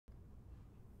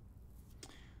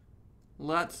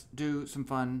let's do some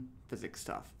fun physics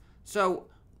stuff. So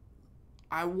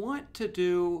I want to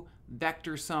do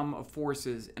vector sum of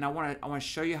forces, and I want to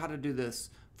show you how to do this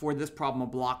for this problem, a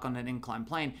block on an inclined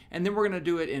plane. And then we're going to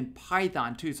do it in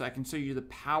Python too, so I can show you the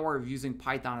power of using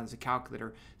Python as a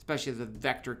calculator, especially as a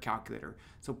vector calculator.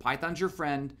 So Python's your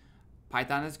friend.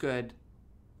 Python is good,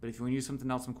 but if you want to use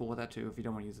something else, I'm cool with that too. If you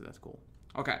don't want to use it, that's cool.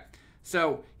 Okay,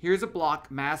 so here's a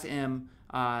block, mass m.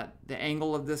 The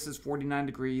angle of this is 49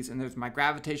 degrees, and there's my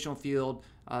gravitational field.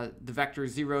 The vector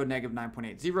is 0, negative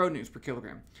 9.80 newtons per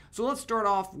kilogram. So let's start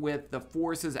off with the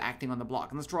forces acting on the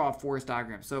block. And let's draw a force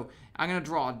diagram. So I'm going to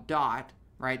draw a dot,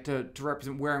 right, to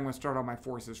represent where I'm going to start all my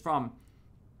forces from.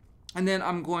 And then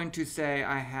I'm going to say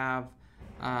I have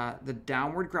the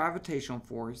downward gravitational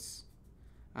force.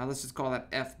 Let's just call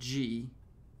that Fg.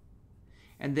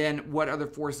 And then what other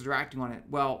forces are acting on it?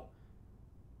 Well,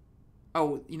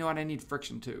 oh, you know what? I need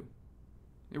friction too.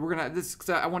 We're gonna this.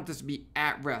 I want this to be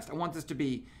at rest. I want this to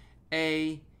be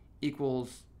A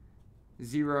equals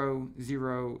 0,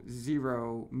 0,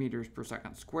 0 meters per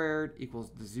second squared equals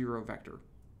the 0 vector.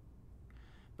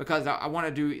 Because I want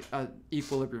to do an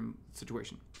equilibrium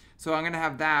situation. So I'm going to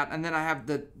have that, and then I have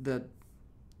the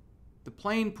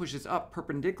plane pushes up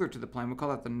perpendicular to the plane. We'll call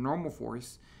that the normal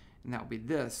force, and that will be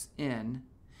this N.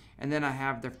 And then I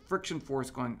have the friction force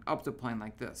going up the plane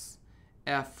like this.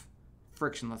 F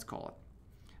friction, let's call it.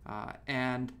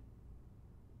 And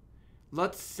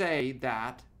let's say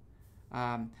that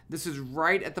this is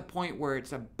right at the point where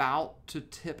it's about to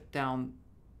tip down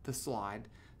the slide,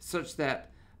 such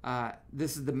that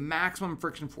this is the maximum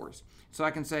friction force. So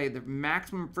I can say the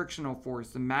maximum frictional force,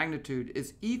 the magnitude,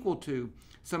 is equal to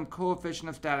some coefficient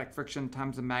of static friction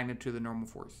times the magnitude of the normal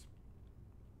force.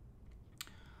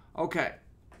 Okay.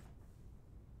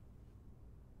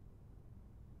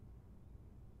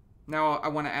 Now I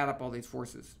want to add up all these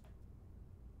forces.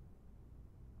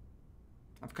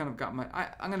 I've kind of got my,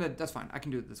 that's fine. I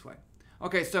can do it this way.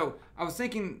 Okay, so I was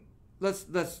thinking,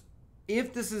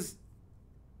 if this is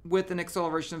with an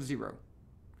acceleration of 0,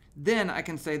 then I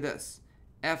can say this,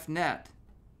 F net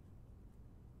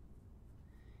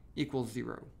equals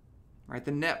 0, right?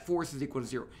 The net force is equal to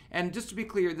 0. And just to be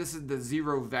clear, this is the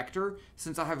 0 vector.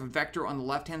 Since I have a vector on the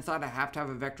left-hand side, I have to have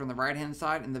a vector on the right-hand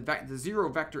side, and the 0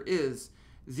 vector is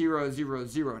 0, 0,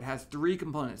 0. It has 3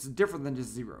 components. It's different than just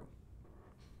 0.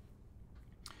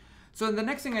 So the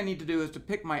next thing I need to do is to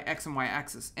pick my x and y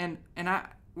axis. And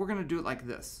we're going to do it like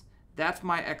this. That's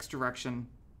my x direction.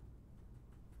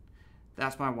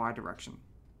 That's my y direction.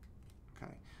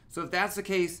 Okay. So if that's the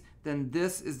case, then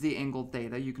this is the angle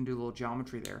theta. You can do a little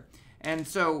geometry there. And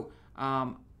so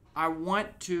I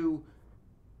want to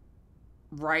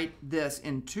write this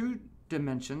in 2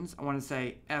 dimensions. I want to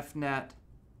say F net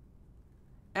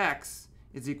x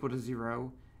is equal to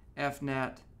 0. F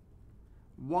net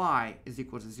y is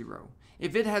equal to 0.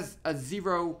 If it has a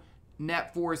 0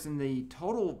 net force and the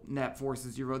total net force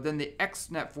is 0, then the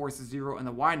x net force is 0 and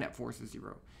the y net force is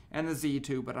 0. And the z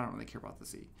too, but I don't really care about the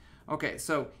z. Okay,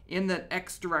 so in the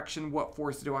x direction, what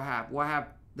force do I have? Well, I have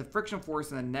the friction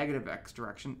force in the negative x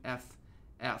direction, F,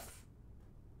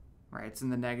 right? It's in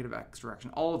the negative x direction.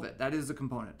 All of it, that is a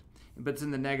component, but it's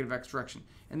in the negative x direction.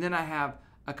 And then I have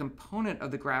a component of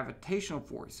the gravitational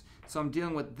force. So I'm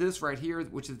dealing with this right here,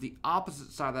 which is the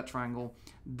opposite side of that triangle.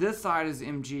 This side is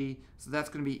mg, so that's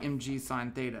going to be mg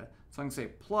sine theta. So I can say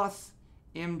plus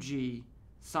mg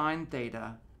sine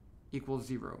theta equals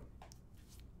 0.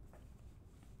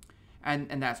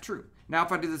 And that's true. Now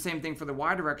if I do the same thing for the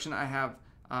y direction, I have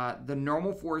the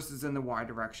normal force is in the y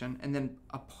direction, and then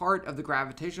a part of the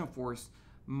gravitational force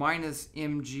minus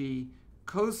mg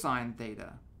cosine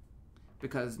theta,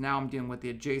 because now I'm dealing with the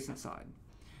adjacent side.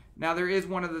 Now there is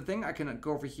one other thing. I can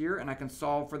go over here and I can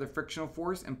solve for the frictional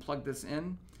force and plug this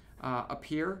in up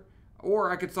here.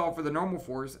 Or I could solve for the normal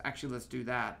force. Actually, let's do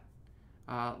that.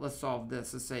 Let's solve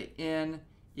this. Let's say N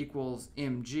equals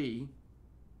mg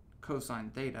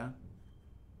cosine theta.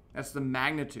 That's the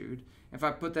magnitude. If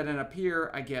I put that in up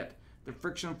here, I get the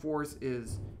friction force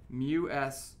is mu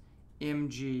s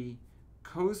mg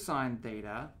cosine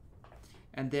theta.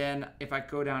 And then if I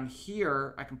go down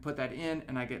here, I can put that in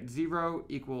and I get 0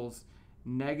 equals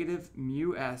negative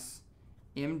mu s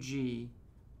mg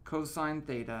cosine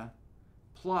theta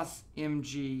plus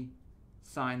mg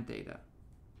sine theta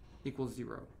equals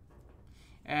 0.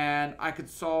 And I could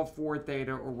solve for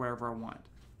theta or whatever I want.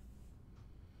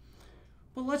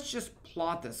 But let's just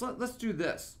plot this. Let's do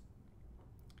this.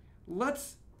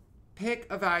 Let's pick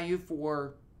a value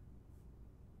for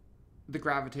the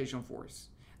gravitational force.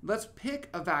 Let's pick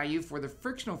a value for the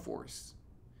frictional force,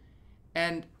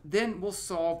 and then we'll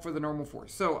solve for the normal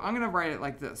force. So I'm going to write it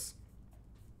like this.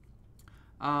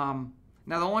 Now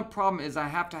the only problem is I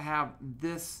have to have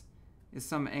this is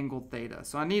some angle theta.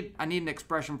 So I need an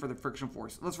expression for the frictional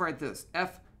force. Let's write this.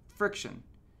 F friction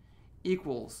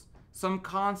equals some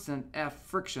constant F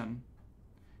friction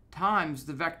times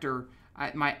the vector.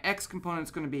 My x component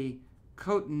is going to be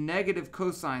negative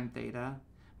cosine theta.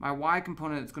 My y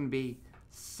component is going to be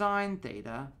sine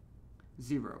theta,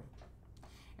 0.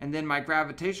 And then my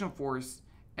gravitational force,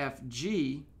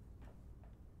 Fg,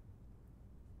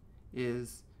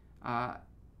 is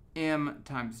m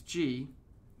times g,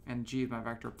 and g is my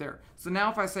vector up there. So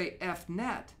now if I say F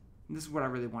net, and this is what I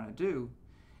really want to do,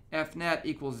 F net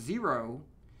equals 0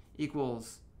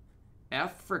 equals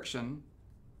F friction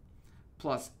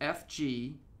plus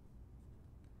Fg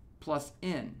plus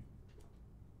n.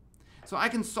 So I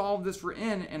can solve this for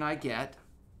n, and I get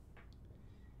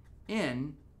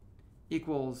n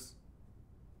equals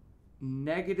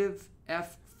negative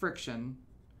F friction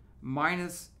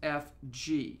minus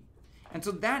Fg. And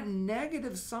so that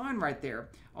negative sign right there,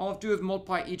 all I have to do is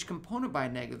multiply each component by a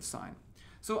negative sign.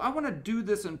 So I want to do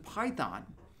this in Python.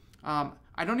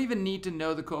 I don't even need to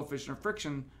know the coefficient of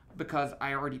friction because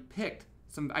I already picked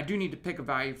some. I do need to pick a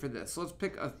value for this. So let's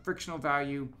pick a frictional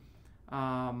value.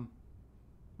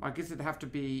 I guess it'd have to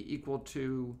be equal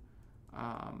to,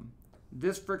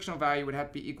 this frictional value would have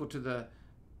to be equal to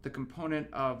the component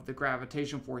of the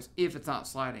gravitational force if it's not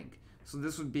sliding. So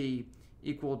this would be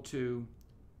equal to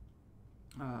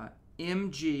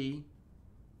mg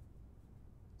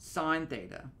sine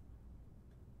theta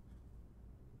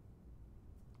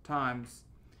times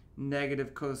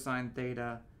negative cosine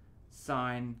theta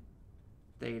sine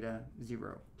theta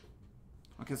 0.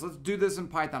 Okay, so let's do this in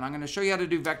Python. I'm going to show you how to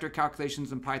do vector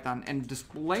calculations in Python and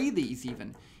display these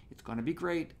even. It's going to be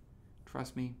great.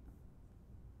 Trust me.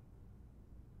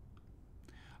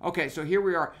 Okay, so here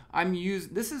we are.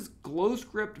 This is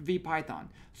GlowScript vPython.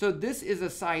 So this is a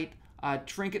site,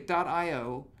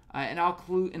 trinket.io, and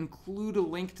I'll include a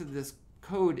link to this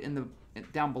code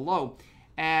down below.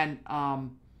 And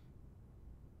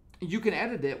you can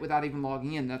edit it without even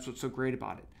logging in. That's what's so great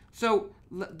about it. So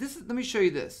let me show you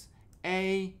this.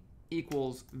 A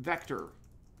equals vector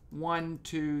 1,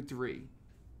 2, 3.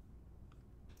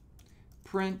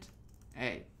 Print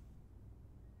A.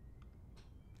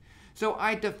 So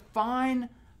I define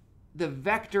the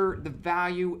vector, the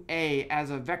value A,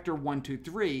 as a vector 1, 2,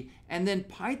 3, and then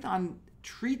Python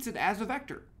treats it as a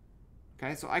vector.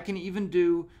 Okay, so I can even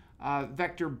do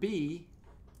vector B.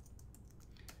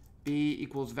 B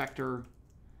equals vector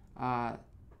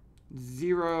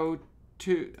 0,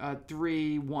 2,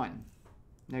 3, 1,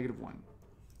 negative 1.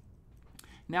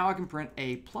 Now I can print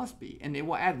A plus B, and it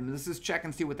will add them. Let's just check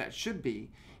and see what that should be.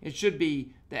 It should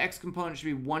be, the x component should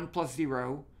be 1 plus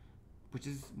 0, which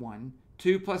is 1,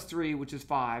 2 plus 3, which is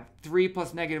 5, 3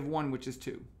 plus negative 1, which is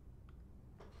 2.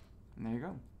 And there you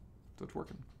go. So it's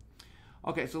working.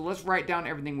 Okay, so let's write down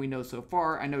everything we know so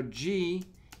far. I know G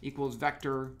equals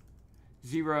vector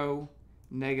 0,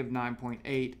 negative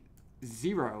 9.8,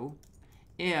 0.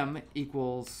 M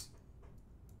equals,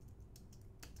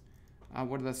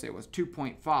 what did I say it was?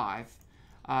 2.5.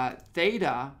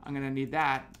 Theta, I'm going to need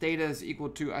that. Theta is equal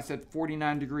to, I said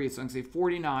 49 degrees. So I'm going to say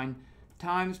 49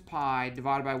 times pi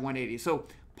divided by 180. So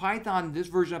Python, this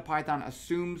version of Python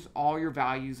assumes all your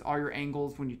values, all your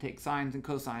angles when you take sines and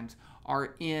cosines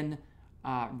are in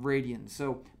radians.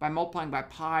 So by multiplying by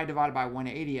pi divided by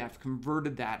 180, I've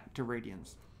converted that to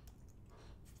radians.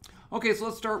 Okay, so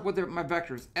let's start with my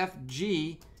vectors.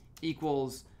 Fg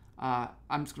equals,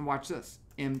 I'm just going to watch this,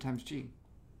 m times g.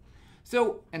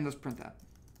 So, and let's print that.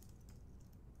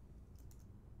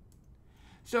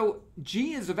 So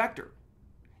g is a vector,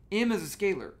 m is a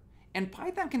scalar, and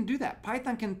Python can do that.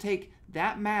 Python can take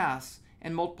that mass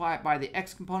and multiply it by the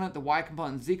x component, the y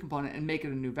component, and z component, and make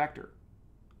it a new vector.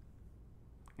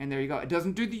 And there you go. It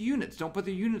doesn't do the units. Don't put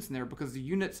the units in there because the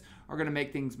units are going to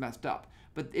make things messed up.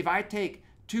 But if I take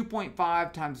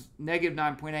 2.5 times negative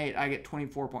 9.8, I get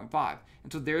 24.5.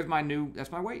 And so there's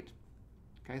that's my weight.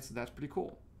 Okay, so that's pretty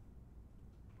cool.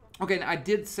 Okay, now I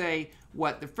did say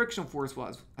what the frictional force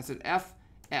was. I said F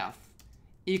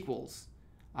equals,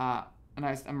 and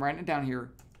I'm writing it down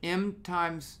here, m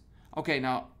times, okay,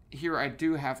 now here I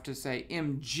do have to say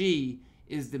mg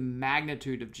is the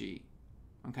magnitude of g.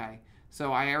 Okay,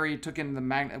 so I already took in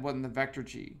the it wasn't the vector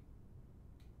g.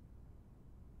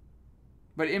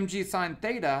 But mg sine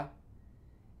theta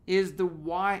is the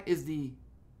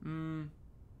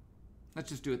let's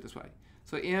just do it this way.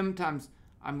 So m times,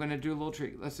 I'm going to do a little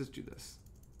trick. Let's just do this.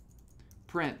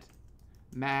 Print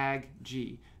mag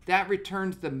g. That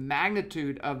returns the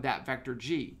magnitude of that vector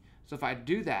g. So if I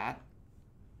do that,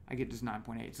 I get just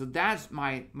 9.8. So that's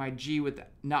my g with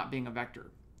not being a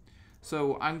vector.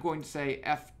 So I'm going to say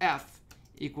FF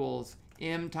equals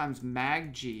m times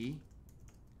mag g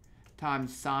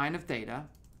times sine of theta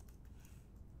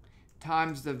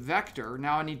times the vector.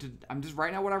 Now I'm just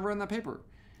writing out what I wrote in that paper.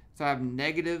 So I have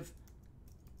negative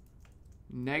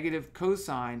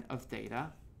cosine of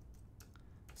theta,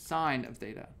 sine of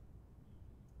theta,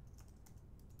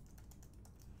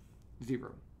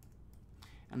 0.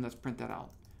 And let's print that out.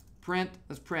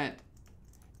 Let's print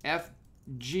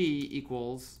Fg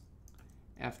equals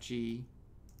Fg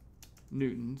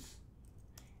newtons,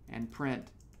 and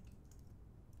print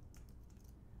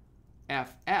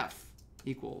FF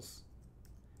equals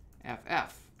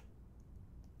FF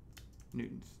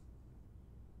newtons.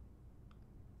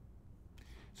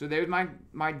 So there's my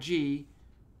G,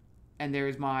 and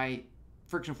there's my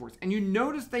friction force. And you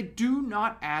notice they do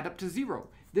not add up to 0.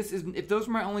 This is, if those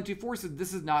are my only two forces,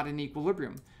 this is not in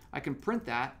equilibrium. I can print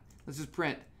that. Let's just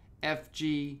print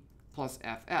Fg plus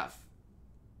FF.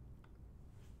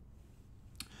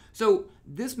 So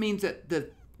this means that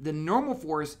the normal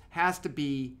force has to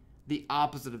be the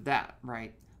opposite of that,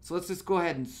 right? So let's just go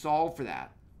ahead and solve for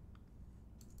that.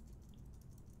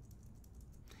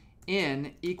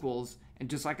 N equals, and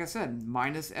just like I said,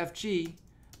 minus Fg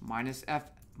minus FF.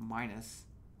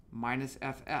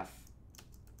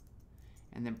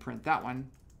 And then print that one.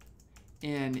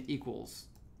 N equals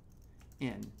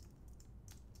N.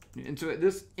 And so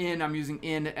this N, I'm using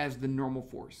N as the normal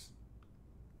force.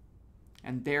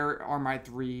 And there are my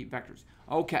 3 vectors.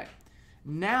 Okay,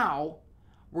 now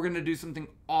we're going to do something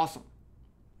awesome.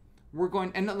 We're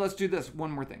going, and let's do this one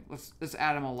more thing. Let's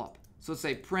add them all up. So let's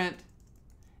say print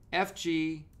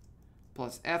Fg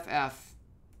plus FF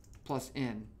plus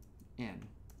N.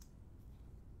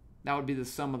 That would be the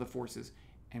sum of the forces,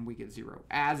 and we get 0,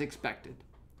 as expected.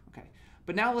 Okay,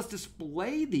 but now let's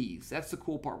display these. That's the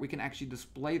cool part. We can actually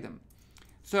display them.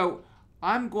 So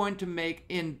I'm going to make,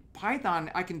 in Python,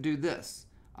 I can do this.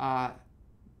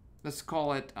 Let's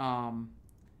call it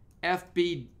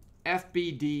FBD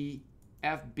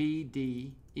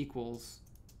equals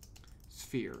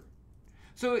sphere.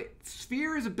 So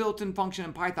sphere is a built-in function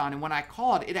in Python, and when I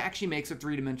call it, it actually makes a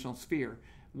 3-dimensional sphere.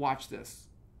 Watch this.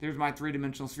 There's my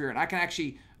 3-dimensional sphere, and I can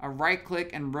actually right-click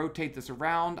and rotate this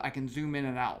around. I can zoom in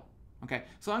and out. Okay,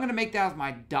 so I'm going to make that as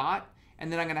my dot,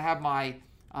 and then I'm going to have my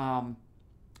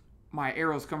my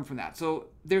arrows come from that. So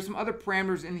there's some other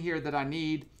parameters in here that I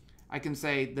need. I can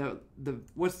say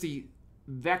what's the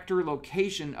vector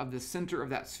location of the center of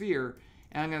that sphere,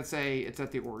 and I'm going to say it's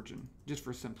at the origin, just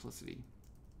for simplicity.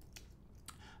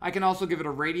 I can also give it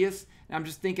a radius, and I'm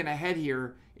just thinking ahead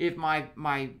here. If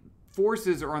my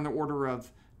forces are on the order of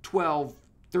 12,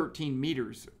 13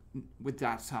 meters,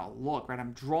 that's how it look, right?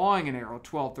 I'm drawing an arrow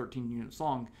 12, 13 units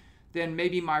long, then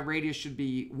maybe my radius should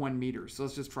be 1 meter. So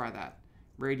let's just try that.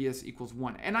 Radius equals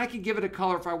 1. And I could give it a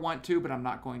color if I want to, but I'm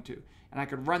not going to. And I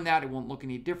could run that. It won't look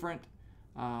any different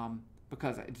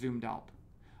because it zoomed out.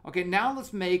 Okay, now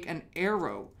let's make an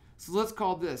arrow. So let's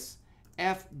call this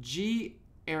FG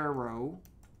arrow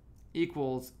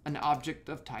equals an object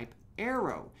of type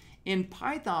arrow. In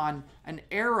Python, an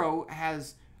arrow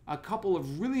has a couple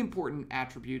of really important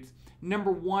attributes.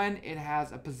 Number 1, it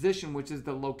has a position, which is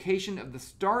the location of the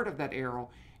start of that arrow,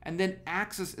 and then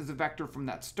axis is a vector from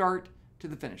that start to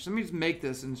the finish. Let me just make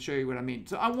this and show you what I mean.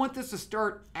 So I want this to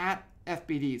start at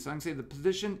FBD. So I can say the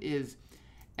position is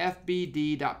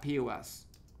FBD.pos.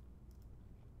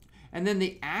 And then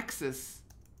the axis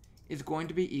is going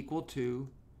to be equal to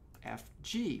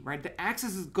FG, right? The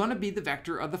axis is going to be the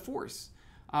vector of the force.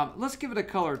 Let's give it a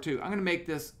color too. I'm going to make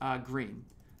this green.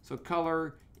 So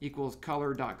color equals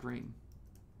color.green.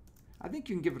 I think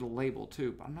you can give it a label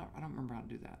too, but I don't remember how to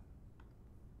do that.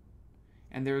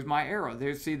 And there's my arrow.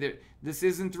 See that this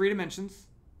is in 3 dimensions.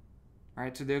 All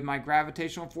right, so there's my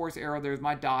gravitational force arrow. There's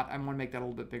my dot. I want to make that a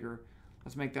little bit bigger.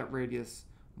 Let's make that radius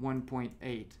 1.8.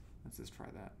 Let's just try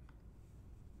that.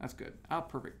 That's good. Oh,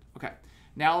 perfect. Okay.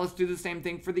 Now let's do the same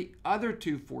thing for the other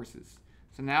 2 forces.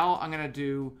 So now I'm going to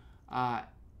do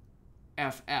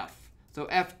FF. So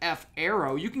FF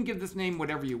arrow, you can give this name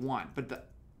whatever you want, but the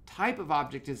type of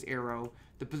object is arrow.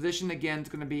 The position, again, is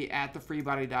going to be at the free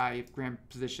body diagram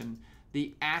position.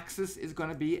 The axis is going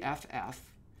to be FF.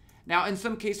 Now, in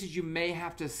some cases, you may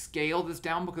have to scale this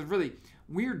down because really,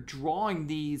 we're drawing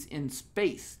these in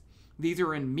space. These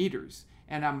are in meters,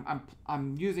 and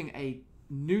I'm using a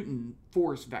Newton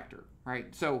force vector,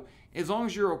 right? So as long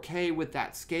as you're okay with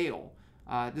that scale,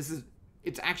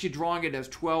 it's actually drawing it as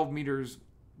 12 meters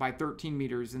by 13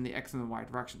 meters in the x and the y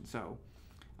direction. So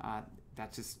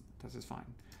that's just fine.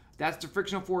 That's the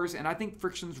frictional force, and I think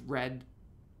friction's red.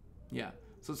 Yeah.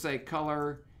 So let's say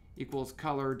color equals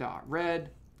color.red,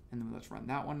 and then let's run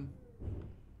that one.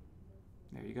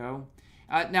 There you go.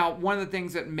 Now, one of the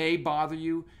things that may bother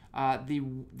you,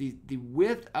 the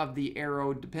width of the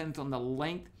arrow depends on the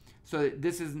length. So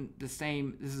this isn't the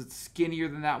same. This is skinnier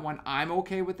than that one. I'm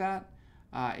okay with that.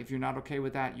 If you're not okay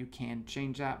with that, you can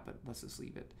change that, but let's just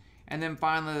leave it. And then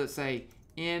finally, let's say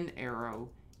in arrow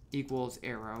equals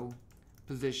arrow,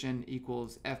 position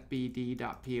equals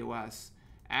fbd.pos,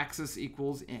 axis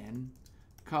equals in,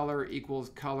 color equals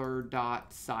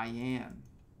color.cyan.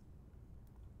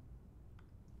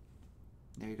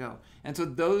 There you go. And so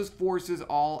those forces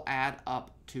all add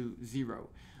up to 0.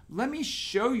 Let me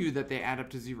show you that they add up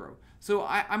to 0. So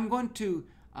I'm going to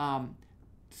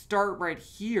start right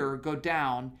here, go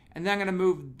down, and then I'm going to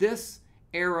move this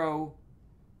arrow,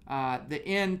 the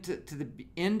end to the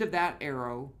end of that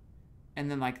arrow,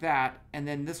 and then like that, and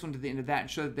then this one to the end of that, and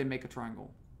show that they make a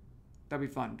triangle. That'd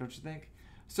be fun, don't you think?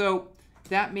 So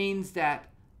that means that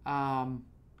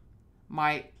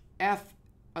my F,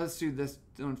 let's do this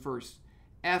one first.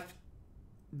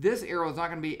 This arrow is not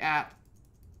going to be at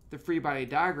the free body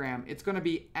diagram. It's going to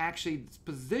be actually, its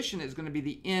position is going to be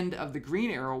the end of the green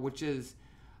arrow, which is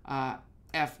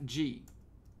FG.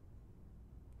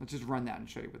 Let's just run that and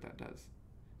show you what that does.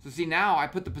 So see, now I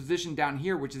put the position down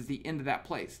here, which is the end of that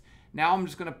place. Now I'm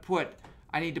just going to put,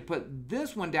 I need to put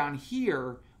this one down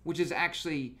here, which is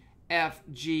actually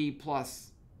FG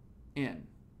plus N.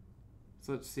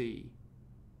 So let's see.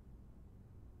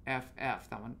 FF,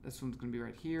 that one, this one's going to be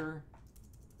right here.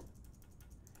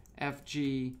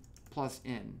 FG plus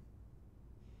N,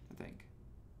 I think.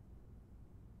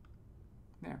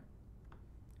 There.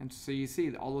 And so you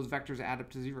see all those vectors add up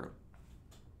to 0.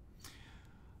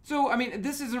 So, I mean,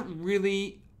 this isn't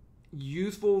really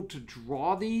useful to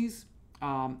draw these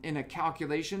in a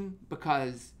calculation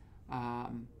because,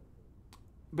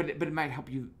 but it might help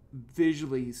you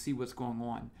visually see what's going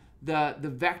on. The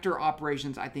vector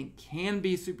operations, I think, can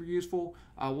be super useful.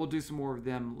 We'll do some more of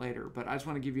them later, but I just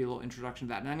want to give you a little introduction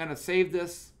to that. And I'm going to save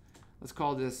this. Let's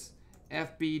call this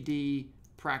FBD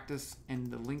practice, and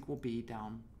the link will be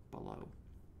down below.